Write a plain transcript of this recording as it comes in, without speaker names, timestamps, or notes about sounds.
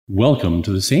Welcome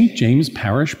to the St. James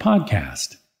Parish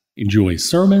Podcast. Enjoy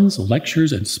sermons,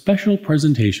 lectures, and special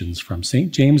presentations from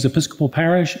St. James Episcopal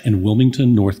Parish in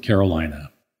Wilmington, North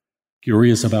Carolina.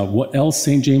 Curious about what else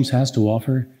St. James has to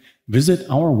offer? Visit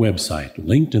our website,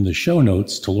 linked in the show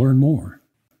notes, to learn more.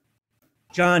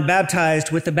 John baptized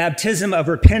with the baptism of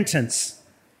repentance,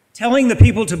 telling the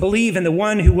people to believe in the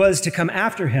one who was to come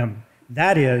after him,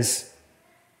 that is,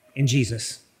 in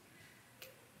Jesus.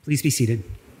 Please be seated.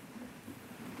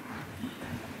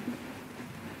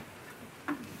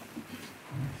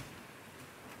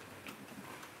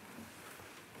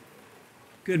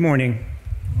 Good morning.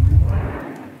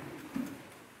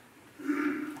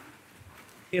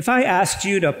 If I asked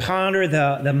you to ponder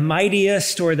the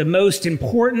mightiest or the most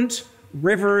important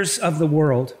rivers of the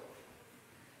world,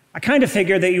 I kind of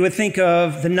figured that you would think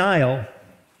of the Nile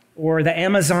or the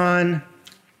Amazon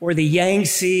or the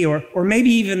Yangtze or maybe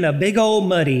even the big old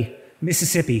muddy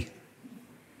Mississippi.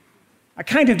 I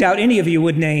kind of doubt any of you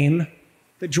would name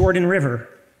the Jordan River.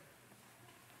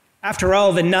 After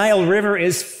all, the Nile River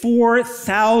is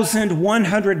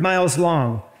 4,100 miles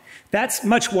long. That's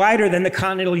much wider than the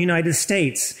continental United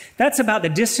States. That's about the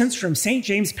distance from St.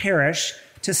 James Parish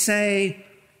to, say,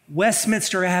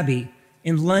 Westminster Abbey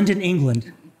in London,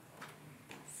 England.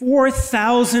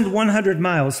 4,100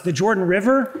 miles. The Jordan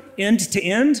River, end to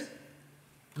end,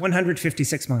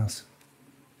 156 miles.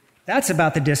 That's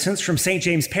about the distance from St.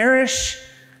 James Parish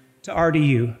to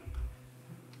RDU.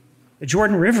 The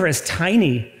Jordan River is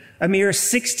tiny, a mere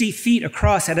 60 feet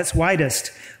across at its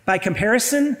widest. By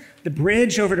comparison, the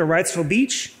bridge over to Wrightsville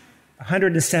Beach,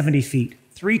 170 feet,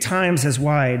 3 times as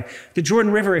wide. The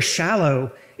Jordan River is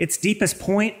shallow, its deepest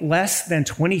point less than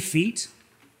 20 feet.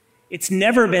 It's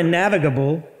never been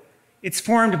navigable. It's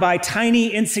formed by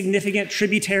tiny, insignificant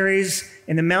tributaries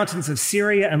in the mountains of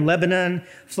Syria and Lebanon,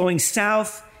 flowing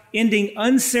south, ending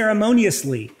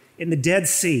unceremoniously in the Dead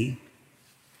Sea.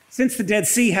 Since the Dead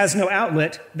Sea has no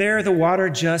outlet, there the water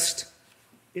just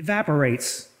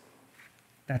evaporates.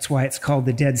 That's why it's called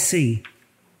the Dead Sea.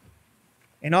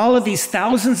 In all of these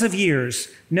thousands of years,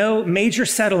 no major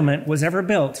settlement was ever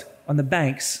built on the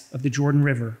banks of the Jordan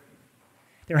River.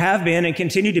 There have been and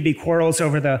continue to be quarrels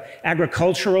over the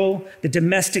agricultural, the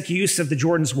domestic use of the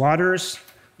Jordan's waters,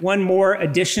 one more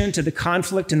addition to the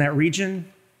conflict in that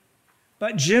region.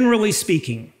 But generally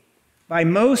speaking, by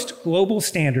most global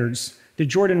standards, the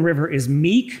Jordan River is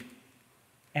meek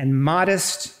and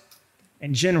modest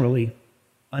and generally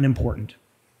unimportant.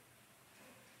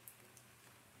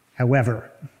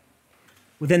 However,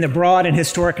 within the broad and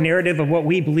historic narrative of what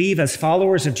we believe as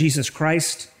followers of Jesus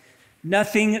Christ,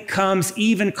 nothing comes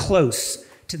even close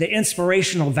to the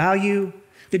inspirational value,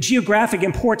 the geographic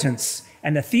importance,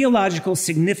 and the theological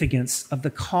significance of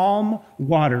the calm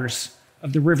waters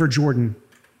of the River Jordan.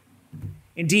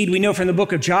 Indeed, we know from the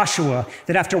book of Joshua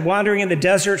that after wandering in the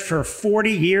desert for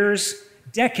 40 years,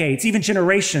 decades, even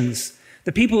generations,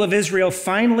 the people of Israel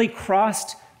finally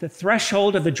crossed the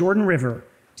threshold of the Jordan River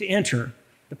to enter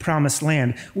the promised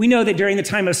land. We know that during the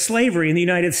time of slavery in the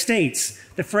United States,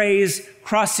 the phrase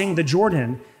crossing the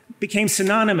Jordan became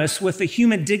synonymous with the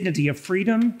human dignity of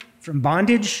freedom from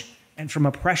bondage and from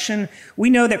oppression. We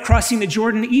know that crossing the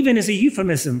Jordan even is a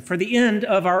euphemism for the end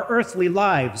of our earthly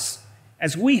lives,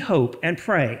 as we hope and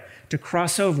pray to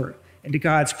cross over into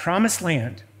God's promised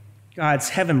land, God's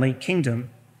heavenly kingdom.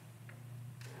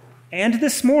 And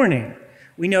this morning,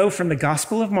 we know from the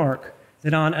Gospel of Mark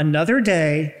that on another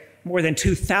day, more than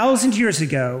 2,000 years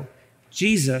ago,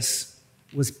 Jesus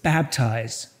was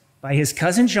baptized by his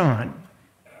cousin John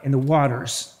in the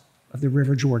waters of the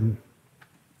River Jordan.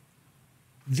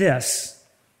 This,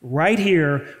 right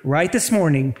here, right this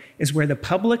morning, is where the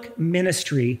public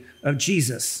ministry of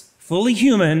Jesus, fully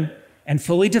human and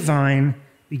fully divine,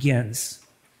 begins,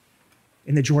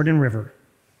 in the Jordan River.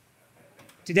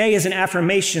 Today is an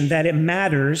affirmation that it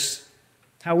matters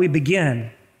how we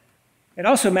begin. It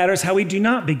also matters how we do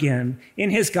not begin.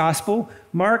 In his gospel,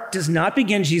 Mark does not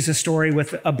begin Jesus' story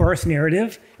with a birth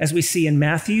narrative, as we see in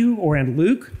Matthew or in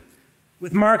Luke.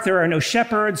 With Mark, there are no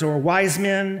shepherds or wise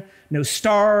men, no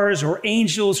stars or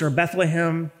angels or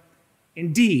Bethlehem.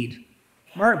 Indeed,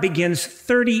 Mark begins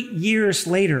 30 years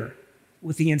later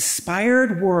with the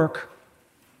inspired work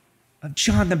of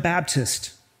John the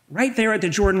Baptist, right there at the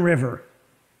Jordan River.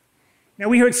 Now,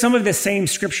 we heard some of this same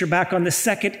scripture back on the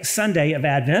second Sunday of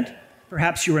Advent.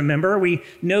 Perhaps you remember. We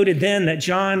noted then that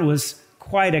John was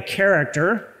quite a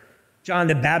character. John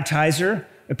the Baptizer,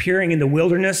 appearing in the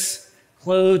wilderness,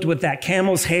 clothed with that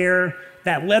camel's hair,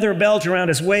 that leather belt around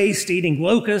his waist, eating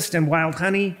locust and wild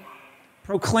honey,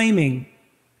 proclaiming,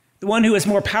 "The one who is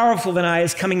more powerful than I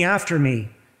is coming after me.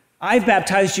 I've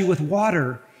baptized you with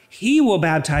water. He will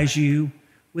baptize you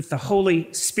with the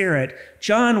Holy Spirit.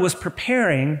 John was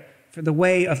preparing for the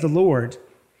way of the Lord.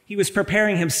 He was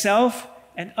preparing himself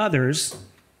and others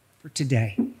for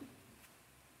today.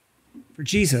 For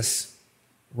Jesus,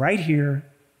 right here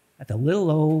at the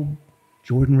little old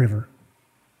Jordan River.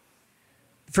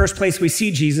 The first place we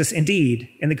see Jesus, indeed,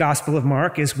 in the Gospel of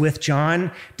Mark is with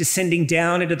John descending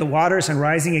down into the waters and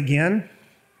rising again.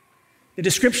 The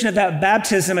description of that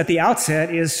baptism at the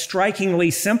outset is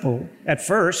strikingly simple at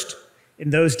first. In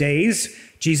those days,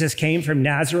 Jesus came from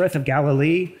Nazareth of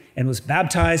Galilee and was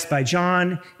baptized by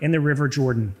John in the river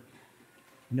Jordan.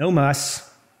 No muss,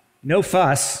 no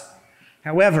fuss.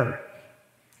 However,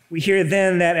 we hear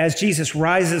then that as Jesus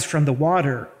rises from the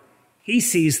water, he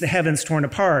sees the heavens torn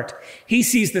apart. He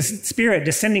sees the Spirit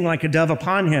descending like a dove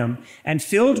upon him, and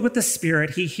filled with the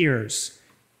Spirit, he hears,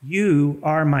 "You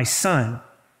are my Son,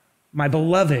 my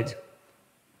beloved.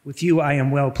 With you I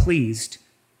am well pleased."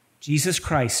 Jesus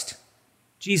Christ,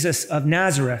 Jesus of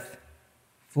Nazareth,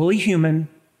 fully human,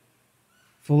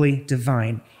 fully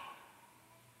divine.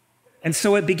 And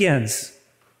so it begins.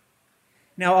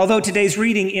 Now, although today's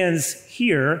reading ends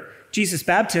here, Jesus'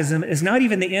 baptism is not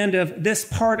even the end of this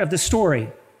part of the story.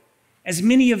 As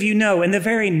many of you know, in the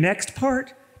very next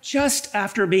part, just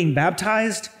after being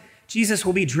baptized, Jesus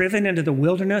will be driven into the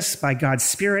wilderness by God's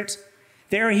Spirit.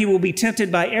 There he will be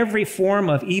tempted by every form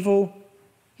of evil.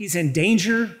 He's in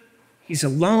danger. He's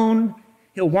alone.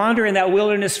 He'll wander in that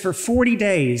wilderness for 40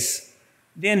 days.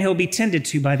 Then he'll be tended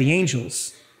to by the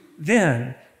angels.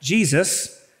 Then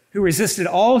Jesus, who resisted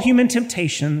all human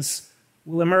temptations,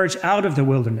 will emerge out of the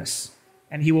wilderness,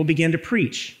 and he will begin to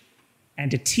preach and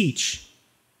to teach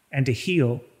and to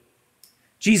heal.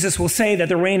 Jesus will say that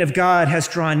the reign of God has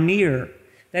drawn near,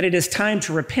 that it is time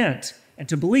to repent and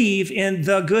to believe in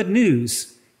the good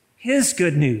news, his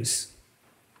good news.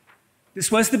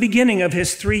 This was the beginning of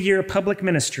his 3-year public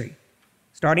ministry,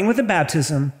 starting with the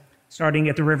baptism, starting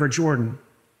at the River Jordan.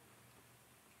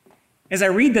 As I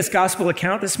read this gospel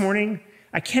account this morning,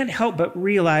 I can't help but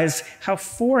realize how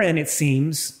foreign it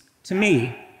seems to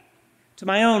me, to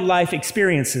my own life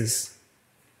experiences.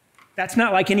 That's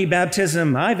not like any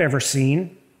baptism I've ever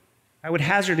seen. I would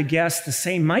hazard a guess the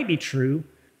same might be true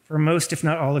for most, if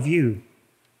not all of you.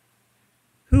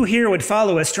 Who here would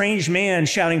follow a strange man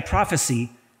shouting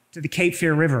prophecy to the Cape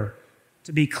Fear River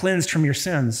to be cleansed from your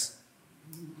sins?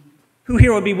 Who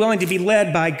here would be willing to be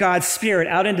led by God's Spirit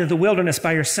out into the wilderness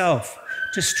by yourself,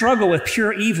 to struggle with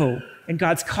pure evil and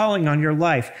God's calling on your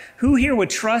life? Who here would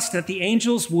trust that the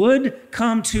angels would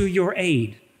come to your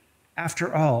aid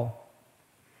after all?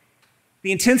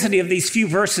 The intensity of these few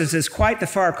verses is quite the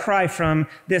far cry from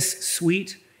this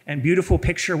sweet and beautiful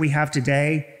picture we have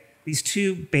today. These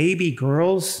two baby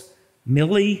girls,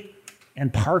 Millie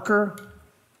and Parker.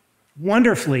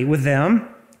 Wonderfully, with them,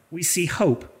 we see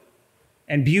hope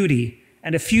and beauty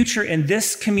and a future in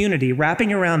this community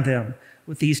wrapping around them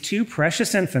with these two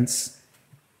precious infants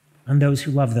and those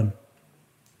who love them.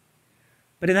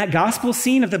 But in that gospel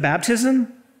scene of the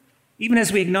baptism, even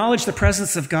as we acknowledge the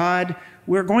presence of God,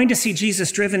 we're going to see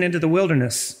Jesus driven into the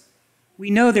wilderness. We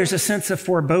know there's a sense of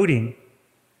foreboding.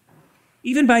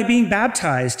 Even by being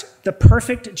baptized, the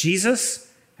perfect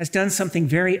Jesus has done something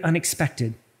very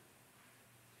unexpected.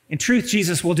 In truth,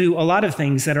 Jesus will do a lot of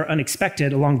things that are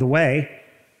unexpected along the way.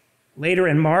 Later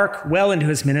in Mark, well into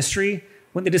his ministry,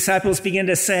 when the disciples begin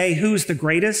to say, "Who's the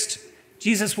greatest?"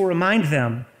 Jesus will remind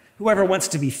them, whoever wants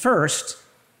to be first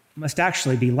must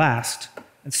actually be last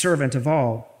and servant of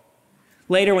all.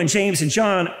 Later, when James and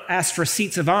John ask for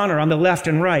seats of honor on the left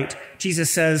and right,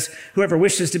 Jesus says, "Whoever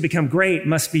wishes to become great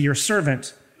must be your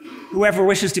servant. Whoever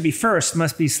wishes to be first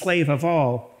must be slave of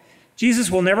all." Jesus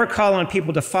will never call on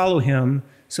people to follow him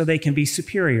so they can be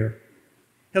superior.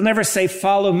 He'll never say,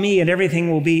 "Follow me and everything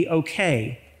will be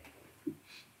okay."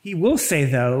 He will say,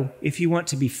 though, if you want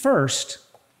to be first,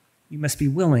 you must be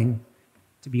willing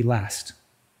to be last.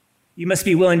 You must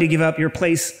be willing to give up your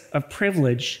place of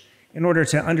privilege in order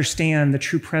to understand the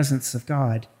true presence of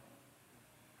God.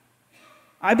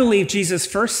 I believe Jesus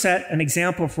first set an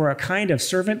example for a kind of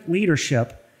servant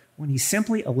leadership when he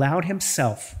simply allowed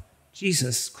himself,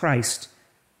 Jesus Christ,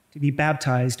 to be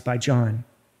baptized by John.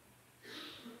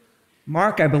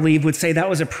 Mark, I believe, would say that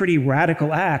was a pretty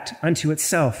radical act unto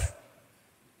itself,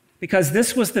 because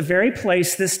this was the very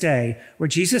place this day where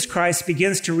Jesus Christ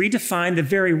begins to redefine the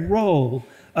very role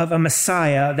of a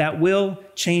Messiah that will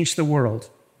change the world.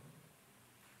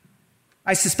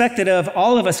 I suspect that of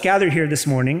all of us gathered here this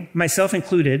morning, myself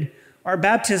included, our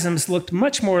baptisms looked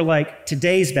much more like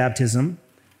today's baptism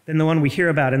than the one we hear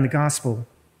about in the gospel.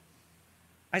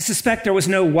 I suspect there was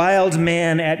no wild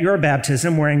man at your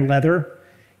baptism wearing leather,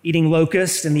 Eating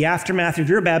locusts in the aftermath of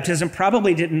your baptism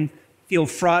probably didn't feel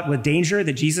fraught with danger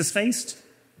that Jesus faced.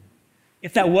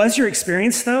 If that was your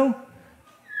experience, though,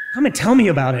 come and tell me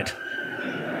about it.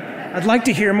 I'd like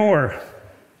to hear more.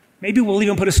 Maybe we'll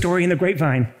even put a story in the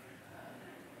grapevine.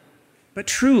 But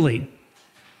truly,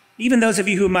 even those of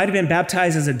you who might have been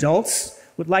baptized as adults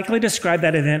would likely describe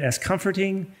that event as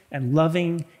comforting and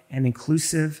loving and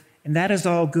inclusive, and that is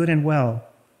all good and well.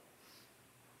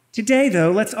 Today,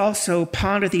 though, let's also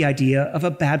ponder the idea of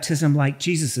a baptism like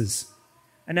Jesus's,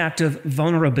 an act of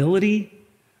vulnerability,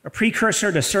 a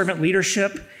precursor to servant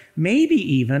leadership, maybe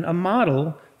even a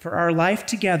model for our life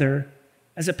together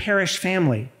as a parish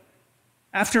family.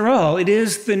 After all, it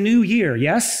is the new year,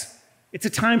 yes? It's a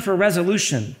time for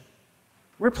resolution.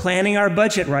 We're planning our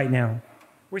budget right now.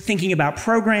 We're thinking about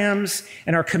programs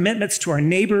and our commitments to our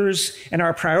neighbors and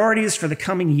our priorities for the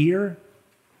coming year.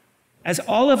 As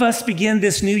all of us begin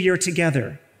this new year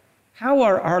together, how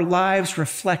are our lives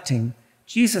reflecting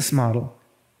Jesus' model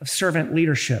of servant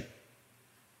leadership?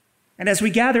 And as we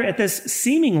gather at this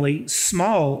seemingly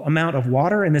small amount of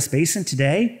water in this basin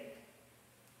today,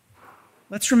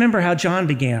 let's remember how John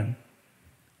began.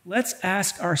 Let's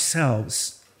ask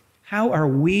ourselves, how are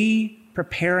we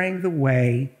preparing the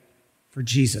way for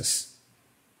Jesus?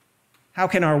 How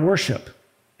can our worship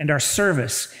and our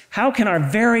service, how can our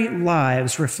very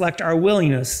lives reflect our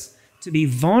willingness to be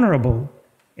vulnerable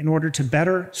in order to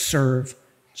better serve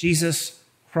Jesus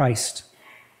Christ?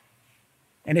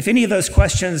 And if any of those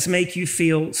questions make you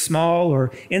feel small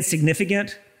or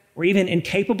insignificant or even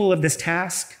incapable of this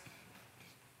task,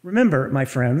 remember, my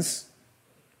friends,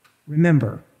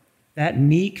 remember that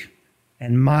meek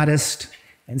and modest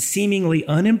and seemingly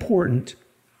unimportant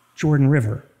Jordan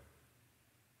River.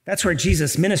 That's where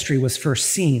Jesus' ministry was first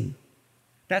seen.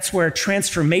 That's where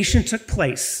transformation took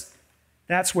place.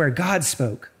 That's where God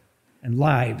spoke and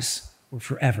lives were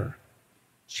forever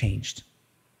changed.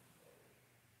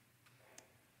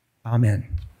 Amen.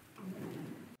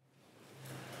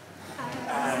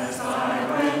 As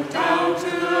I went down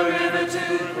to the river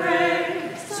to pray,